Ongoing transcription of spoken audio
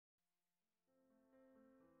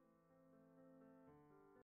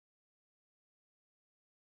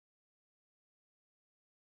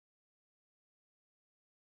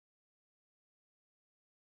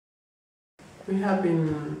We have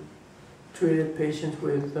been treated patients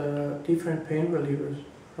with different pain relievers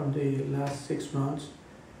from the last 6 months,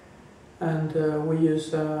 and we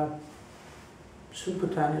use a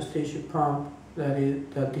subcutaneous tissue pump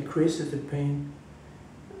that decreases the pain.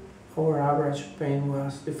 Our average pain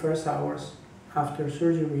was the first hours after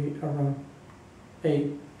surgery around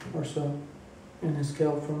 8 or so, in a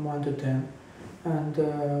scale from 1 to 10. And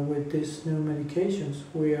with these new medications,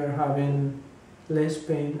 we are having less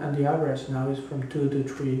pain, and the average now is from 2 to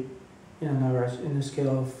 3 in an average, in a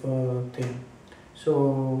scale of 10.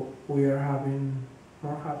 So we are having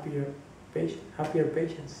more happier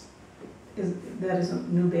patients. That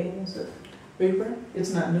isn't Nubane, is it? Paper?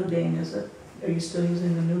 It's not Nubane, is it? Are you still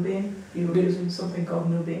using the Nubane? You were using something called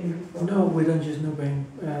Nubane before? No, we don't use Nubane.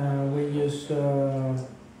 We use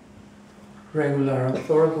regular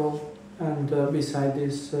Thorgal, and beside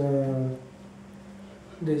this,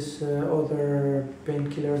 other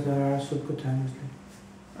painkillers that are subcutaneously.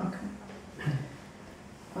 Okay.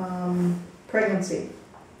 Pregnancy,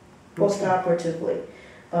 post-operatively.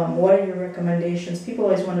 What are your recommendations? People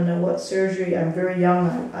always want to know what surgery. I'm very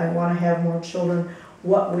young. I want to have more children.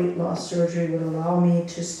 What weight loss surgery would allow me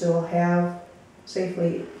to still have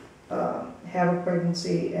safely have a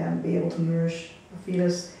pregnancy and be able to nourish a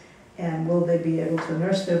fetus? And will they be able to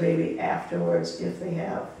nurse their baby afterwards if they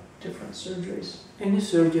have different surgeries? Any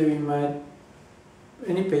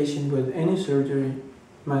patient with any surgery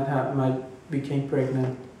might become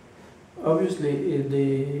pregnant. Obviously,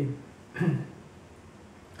 the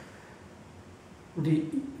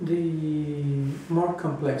more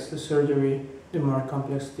complex the surgery, the more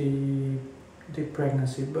complex the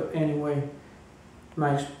pregnancy. But anyway,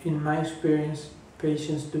 in my experience,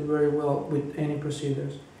 patients do very well with any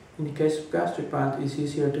procedures. In the case of gastric band, it's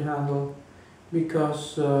easier to handle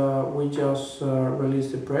because we just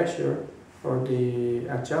release the pressure or the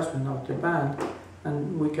adjustment of the band,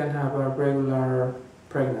 and we can have a regular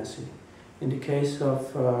pregnancy. In the case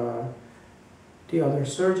of the other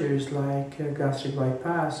surgeries like gastric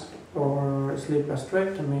bypass or sleeve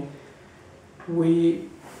gastrectomy, we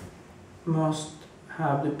must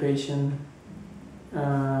have the patient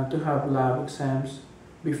to have lab exams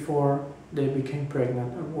before they became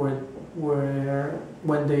pregnant,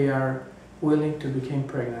 when they are willing to become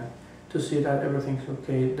pregnant, to see that everything's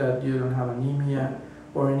okay, that you don't have anemia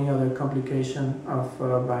or any other complication of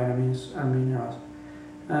vitamins and minerals,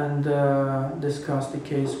 and discuss the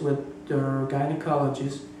case with your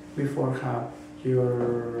gynecologist before have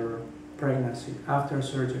your pregnancy after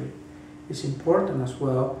surgery. It's important as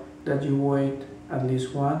well that you wait at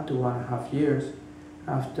least 1 to 1.5 years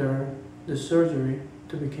after the surgery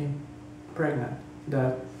to become pregnant.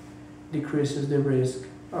 That decreases the risk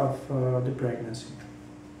of the pregnancy.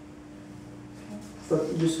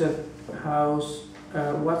 But you said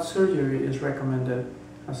what surgery is recommended?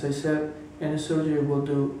 As I said, any surgery will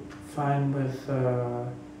do fine with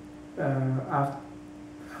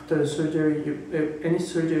after the surgery. Any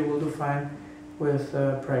surgery will do fine with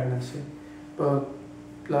pregnancy, but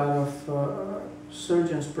a lot of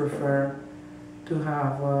surgeons prefer to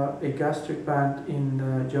have a gastric band in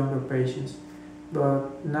younger patients.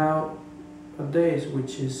 But nowadays,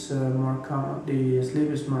 which is more common, the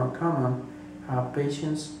sleeve is more common,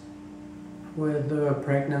 patients with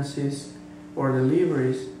pregnancies or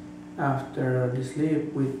deliveries after the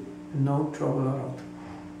sleeve with no trouble at all.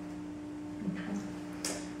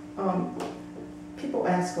 Okay. People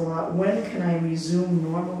ask a lot, when can I resume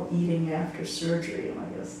normal eating after surgery? And I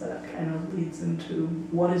guess that kind of leads into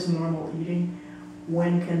what is normal eating?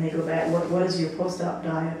 When can they go back? What is your post-op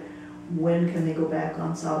diet? When can they go back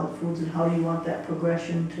on solid foods, and how do you want that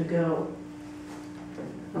progression to go?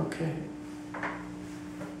 Okay.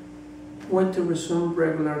 When to resume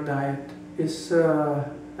regular diet is an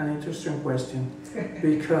interesting question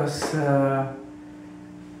because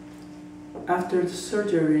after the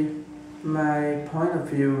surgery, my point of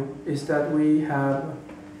view is that we have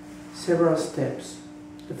several steps.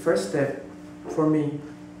 The first step for me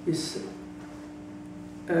is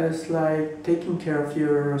like taking care of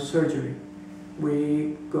your surgery.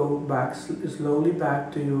 We go back slowly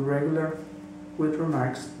back to your regular, with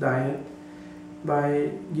remarks, diet by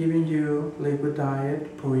giving you liquid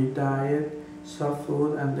diet, puri diet, soft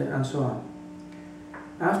food, and so on.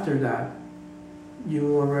 After that,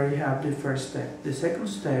 you already have the first step. The second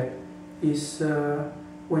step is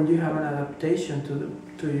when you have an adaptation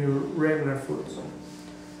to your regular foods.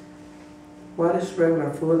 What is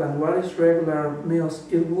regular food and what is regular meals?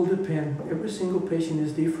 It will depend. Every single patient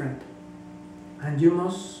is different, and you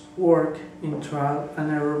must work in trial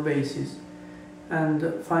and error basis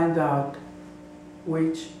and find out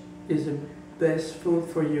which is the best food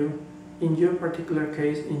for you in your particular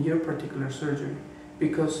case, in your particular surgery,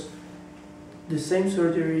 because the same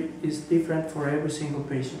surgery is different for every single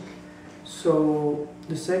patient. So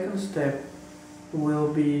the second step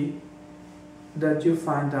will be that you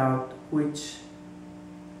find out which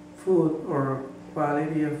food or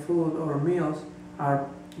quality of food or meals are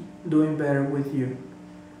doing better with you.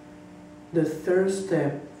 The third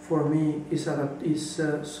step for me is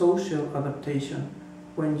social adaptation,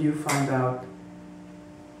 when you find out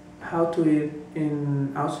how to eat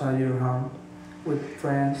outside your home with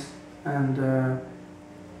friends, and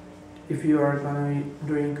if you are gonna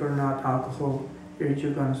drink or not alcohol, if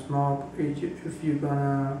you're gonna smoke, if you're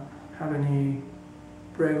gonna have any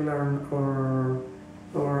regular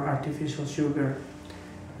or artificial sugar.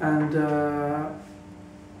 And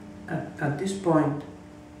at this point,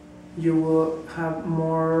 you will have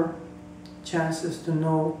more chances to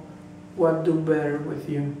know what do better with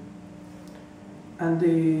you. And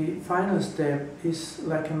the final step is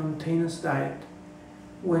like a maintenance diet.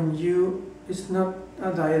 It's not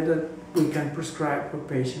a diet that we can prescribe for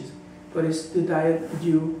patients, but it's the diet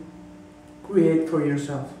you create for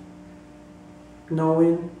yourself,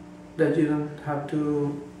 knowing that you don't have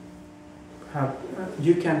to have,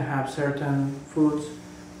 you can have certain foods,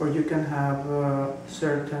 or you can have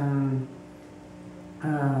certain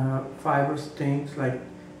fibrous things like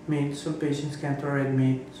meat. Some patients can't tolerate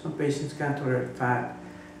meat, some patients can't tolerate fat.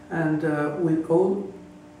 And with all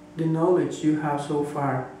the knowledge you have so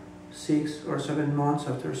far, 6 or 7 months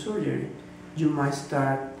after surgery, you might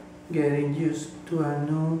start getting used to a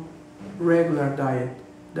new regular diet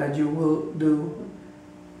that you will do,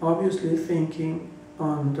 obviously thinking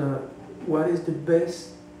on what is the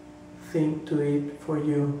best thing to eat for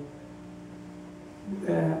you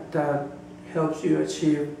that helps you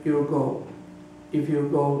achieve your goal. If your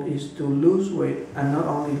goal is to lose weight, and not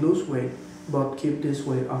only lose weight, but keep this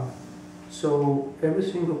weight off. So every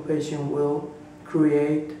single patient will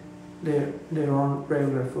create their own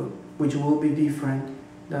regular food, which will be different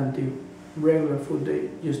than the regular food they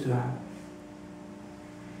used to have.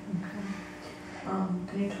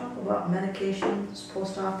 Can you talk about medications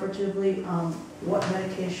post-operatively? What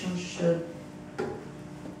medications should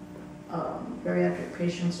bariatric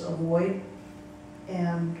patients avoid?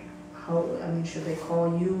 And how, should they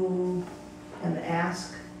call you and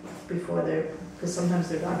ask before because sometimes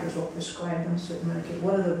their doctors will prescribe them certain medications.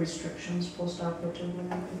 What are the restrictions post-operative with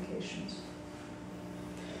medications?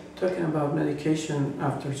 Talking about medication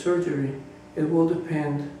after surgery, it will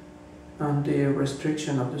depend on the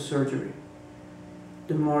restriction of the surgery.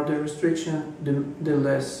 The more the restriction, the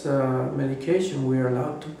less medication we are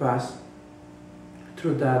allowed to pass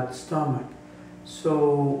through that stomach.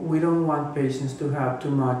 So we don't want patients to have too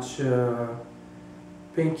much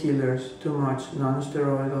painkillers, too much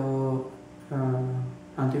non-steroidal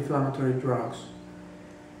anti-inflammatory drugs.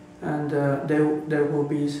 And there will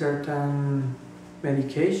be certain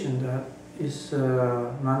medication that is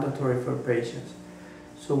mandatory for patients.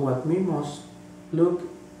 So what we must look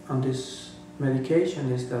on this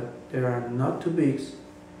medication is that they are not too big,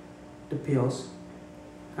 the pills,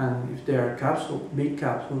 and if they are big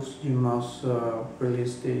capsules, you must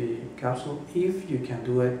release the capsule if you can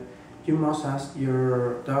do it. You must ask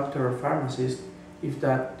your doctor or pharmacist if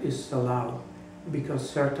that is allowed, because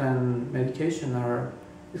certain medication are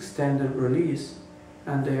extended release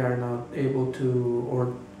and they are not able to,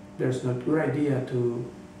 or there's not good idea to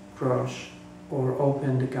crush or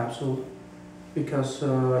open the capsule, because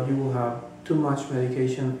you will have too much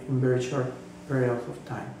medication in very short period of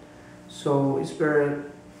time. So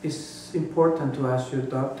it's important to ask your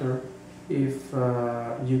doctor if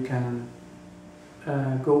you can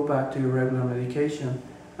go back to your regular medication,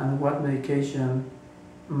 and what medication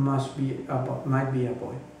might be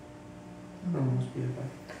avoided. Must be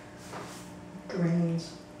avoided.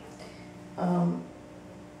 Drains.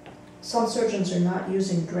 Some surgeons are not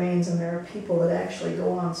using drains, and there are people that actually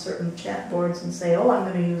go on certain chat boards and say, oh,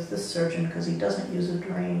 I'm going to use this surgeon because he doesn't use a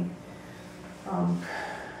drain.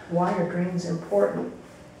 Why are drains important?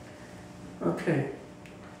 Okay.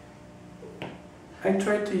 I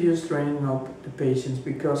try to use drain on the patients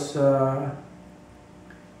because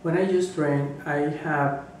when I use drain,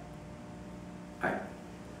 I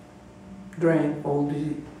drain all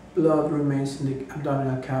the blood remains in the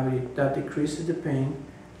abdominal cavity. That decreases the pain,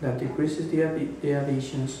 that decreases the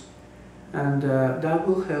adhesions, and that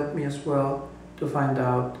will help me as well to find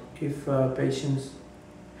out if patients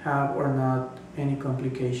have or not any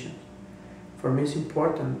complications. For me, it's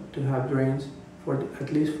important to have drains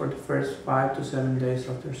at least for the first 5 to 7 days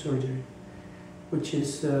after surgery, which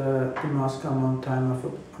is the most common time of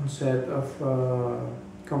onset of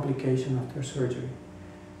complication after surgery.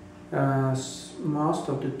 Most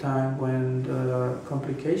of the time when the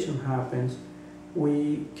complication happens,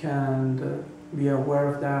 we can be aware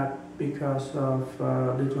of that because of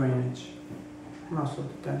the drainage. Most of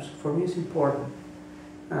the time, so for me it's important,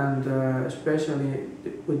 and especially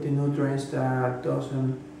with the new drains that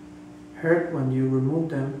doesn't hurt when you remove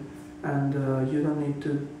them, and you don't need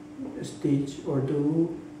to stitch or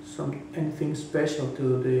do anything special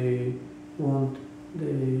to the wound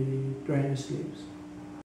the drainage leaves.